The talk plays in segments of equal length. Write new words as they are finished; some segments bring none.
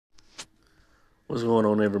What's going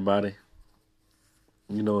on, everybody?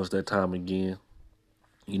 It's that time again.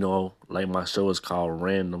 Like my show is called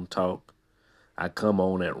Random Talk. I come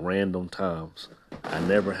on at random times. I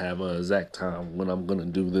never have an exact time when I'm going to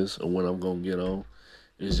do this or when I'm going to get on.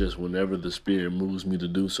 It's just whenever the spirit moves me to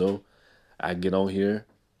do so, I get on here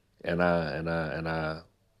and I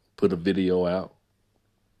put a video out,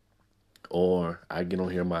 or I get on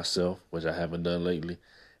here myself, which I haven't done lately,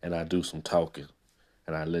 and I do some talking.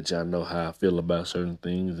 And I let y'all know how I feel about certain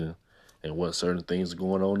things and what certain things are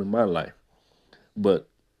going on in my life. But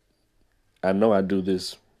I know I do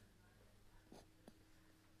this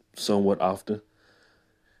somewhat often,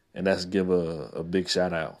 and that's give a big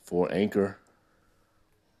shout out for Anchor.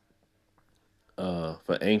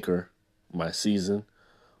 For Anchor, my season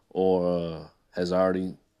has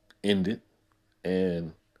already ended,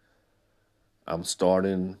 and I'm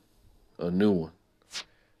starting a new one.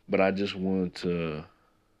 But I just wanted to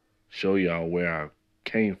show y'all where I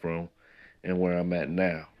came from and where I'm at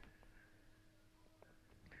now.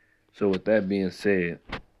 So with that being said,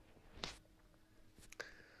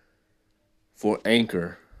 for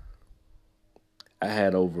Anchor, I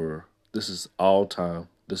had this is all time.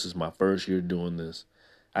 This is my first year doing this.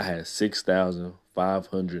 I had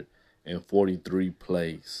 6,543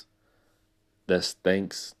 plays. That's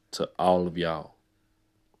thanks to all of y'all.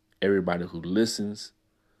 Everybody who listens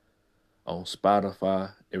on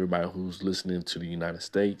Spotify, everybody who's listening to the United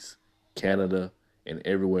States, Canada, and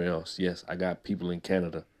everywhere else. Yes, I got people in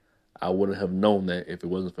Canada. I wouldn't have known that if it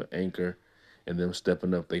wasn't for Anchor and them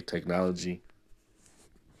stepping up their technology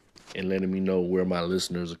and letting me know where my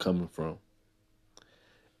listeners are coming from.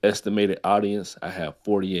 Estimated audience, I have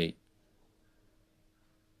 48.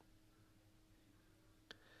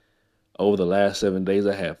 Over the last 7 days,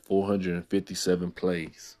 I had 457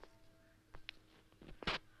 plays.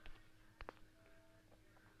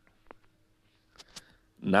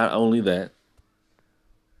 Not only that,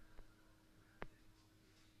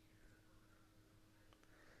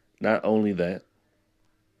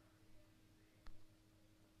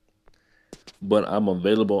 but I'm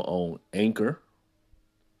available on Anchor,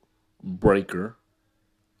 Breaker,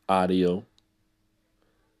 Audio,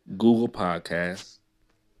 Google Podcasts,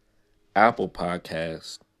 Apple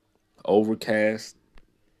Podcasts, Overcast,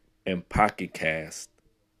 and Pocket Cast,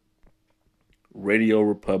 Radio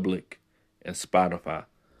Republic, and Spotify.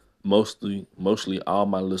 Mostly all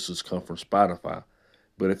my listeners come from Spotify.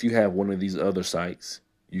 But if you have one of these other sites,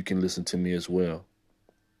 you can listen to me as well.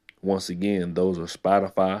 Once again, those are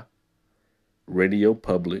Spotify, Radio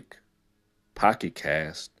Public, Pocket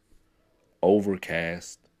Cast,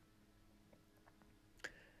 Overcast,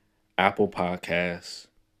 Apple Podcasts,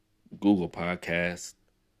 Google Podcasts,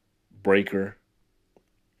 Breaker,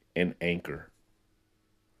 and Anchor,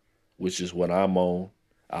 which is what I'm on.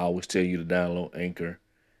 I always tell you to download Anchor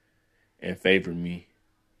and favorite me,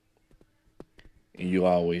 and you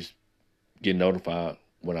always get notified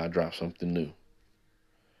when I drop something new.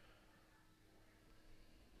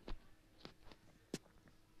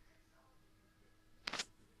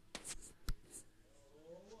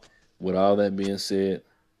 With all that being said,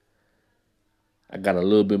 I got a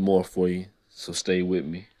little bit more for you, so stay with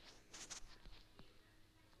me.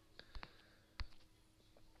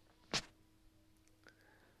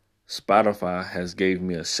 Spotify has gave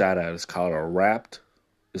me a shout out. It's called a Wrapped.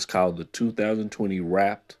 It's called the 2020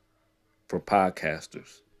 Wrapped for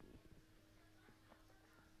podcasters.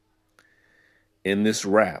 In this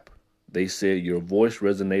rap, they said your voice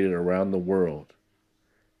resonated around the world,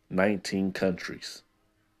 19 countries.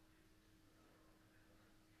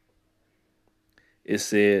 It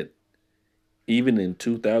said, even in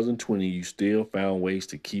 2020, you still found ways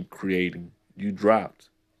to keep creating. You dropped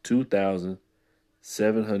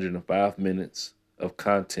 2,705 minutes of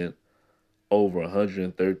content over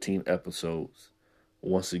 113 episodes.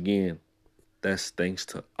 Once again, that's thanks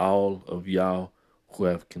to all of y'all who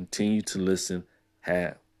have continued to listen,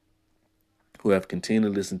 who have continued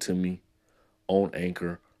to listen to me on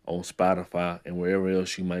Anchor, on Spotify, and wherever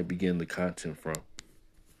else you might be getting the content from.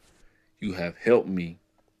 You have helped me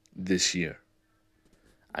this year.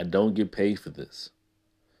 I don't get paid for this.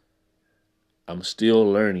 I'm still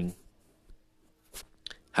learning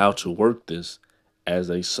how to work this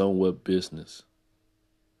as a somewhat business.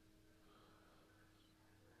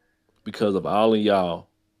 Because of all of y'all,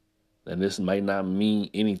 and this might not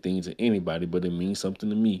mean anything to anybody, but it means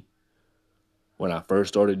something to me. When I first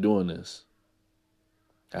started doing this,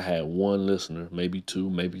 I had one listener, maybe two,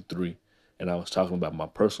 maybe three, and I was talking about my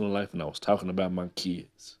personal life and I was talking about my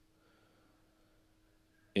kids.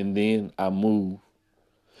 And then I moved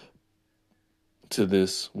to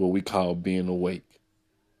this, what we call being awake.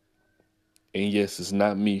 And yes, it's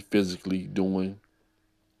not me physically doing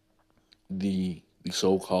the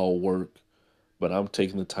so-called work, but I'm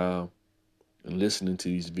taking the time and listening to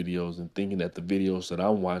these videos and thinking that the videos that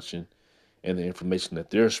I'm watching and the information that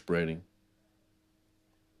they're spreading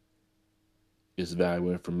is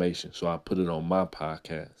valuable information. So I put it on my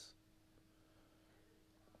podcast.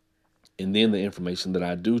 And then the information that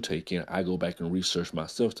I do take in, I go back and research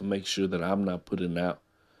myself to make sure that I'm not putting out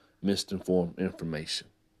misinformed information.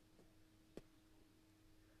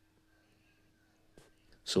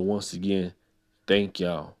 So once again, thank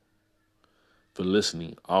y'all for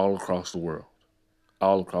listening all across the world,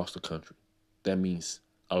 all across the country. That means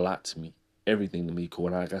a lot to me, everything to me.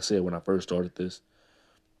 Like I said, when I first started this,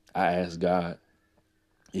 I asked God,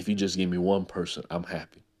 if you just give me one person, I'm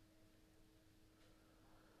happy.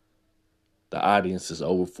 The audience is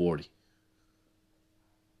over 40.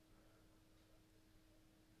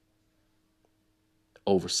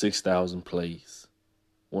 Over 6,000 plays.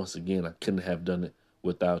 Once again, I couldn't have done it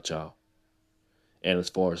without y'all. And as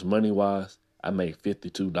far as money-wise, I made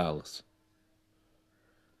 $52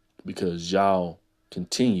 because y'all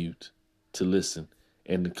continued to listen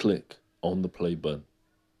and to click on the play button.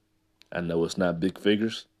 I know it's not big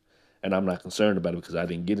figures, and I'm not concerned about it because I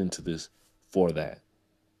didn't get into this for that.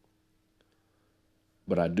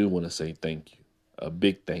 But I do want to say thank you, a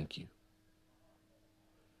big thank you.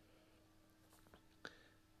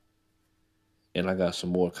 And I got some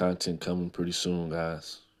more content coming pretty soon,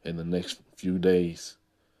 guys. In the next few days,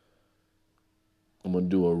 I'm going to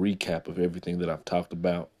do a recap of everything that I've talked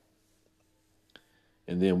about.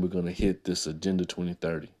 And then we're going to hit this Agenda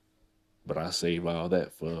 2030. But I save all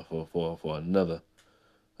that for another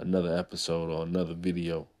episode or another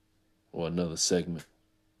video or another segment.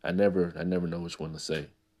 I never know which one to say,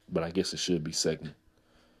 but I guess it should be segment.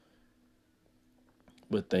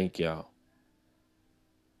 But thank y'all.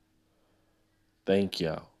 Thank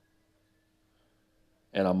y'all.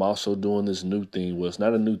 And I'm also doing this new thing. Well, it's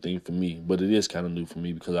not a new thing for me, but it is kind of new for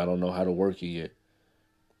me because I don't know how to work it yet.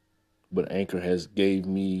 But Anchor has gave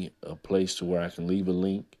me a place to where I can leave a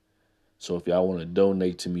link. So if y'all want to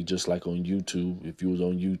donate to me, just like on YouTube, if you was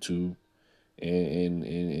on YouTube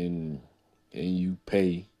and you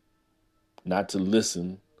pay not to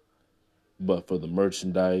listen, but for the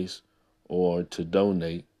merchandise or to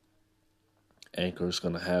donate, Anchor is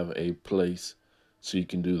going to have a place so you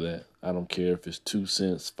can do that. I don't care if it's 2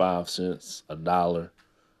 cents, 5 cents, $1,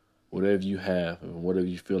 whatever you have and whatever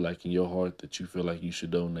you feel like in your heart that you feel like you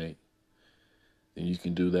should donate, then you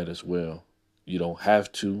can do that as well. You don't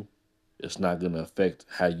have to. It's not going to affect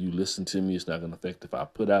how you listen to me. It's not going to affect if I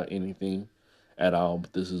put out anything at all.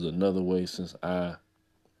 But this is another way, since I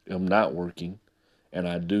am not working and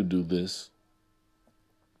I do this,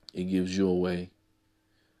 it gives you a way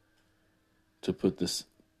to put this,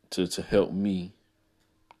 to help me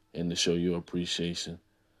and to show your appreciation,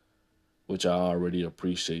 which I already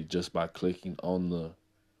appreciate just by clicking on the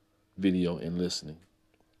video and listening.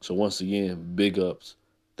 So once again, big ups.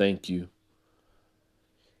 Thank you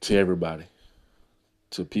to everybody,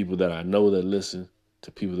 to people that I know that listen,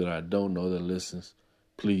 to people that I don't know that listens.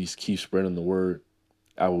 Please keep spreading the word.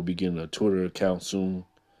 I will be getting a Twitter account soon,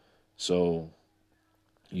 so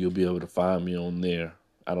you'll be able to find me on there.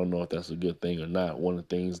 I don't know if that's a good thing or not. One of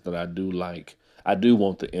the things that I do like, I do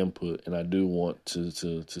want the input, and I do want to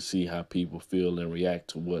see how people feel and react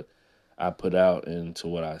to what I put out and to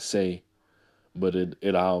what I say. But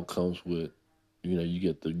it all comes with, you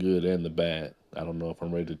get the good and the bad. I don't know if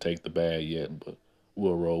I'm ready to take the bad yet, but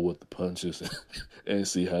we'll roll with the punches and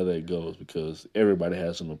see how that goes, because everybody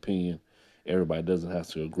has an opinion. Everybody doesn't have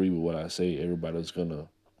to agree with what I say. Everybody's going to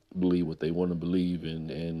believe what they want to believe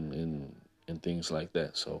and things like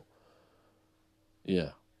that. So,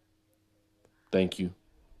 yeah. Thank you.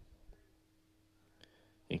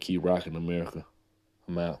 And keep rocking, America.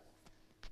 I'm out.